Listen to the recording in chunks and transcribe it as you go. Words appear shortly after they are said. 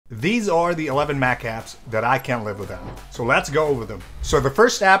These are the 11 Mac apps that I can't live without. So let's go over them. So the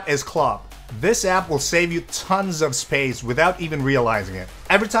first app is Clop. This app will save you tons of space without even realizing it.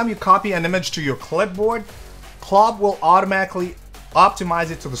 Every time you copy an image to your clipboard, Clop will automatically optimize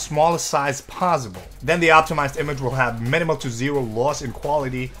it to the smallest size possible. Then the optimized image will have minimal to zero loss in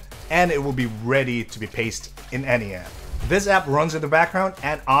quality, and it will be ready to be pasted in any app. This app runs in the background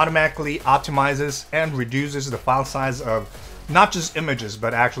and automatically optimizes and reduces the file size of not just images,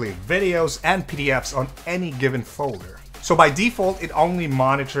 but actually videos and PDFs on any given folder. So by default, it only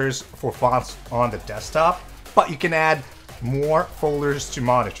monitors for files on the desktop, but you can add more folders to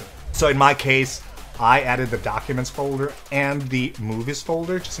monitor. So in my case, I added the documents folder and the movies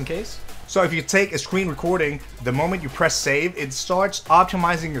folder just in case. So if you take a screen recording, the moment you press save, it starts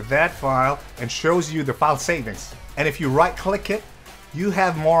optimizing that file and shows you the file savings. And if you right click it, you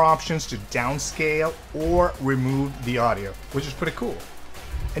have more options to downscale or remove the audio, which is pretty cool.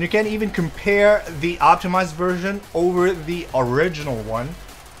 And you can even compare the optimized version over the original one,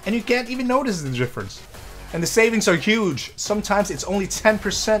 and you can't even notice the difference. And the savings are huge. Sometimes it's only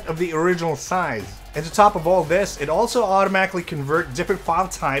 10% of the original size. And to top of all this, it also automatically converts different file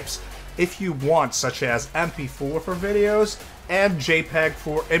types if you want, such as MP4 for videos and JPEG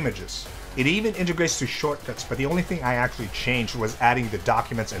for images. It even integrates to shortcuts, but the only thing I actually changed was adding the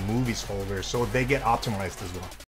documents and movies folders so they get optimized as well.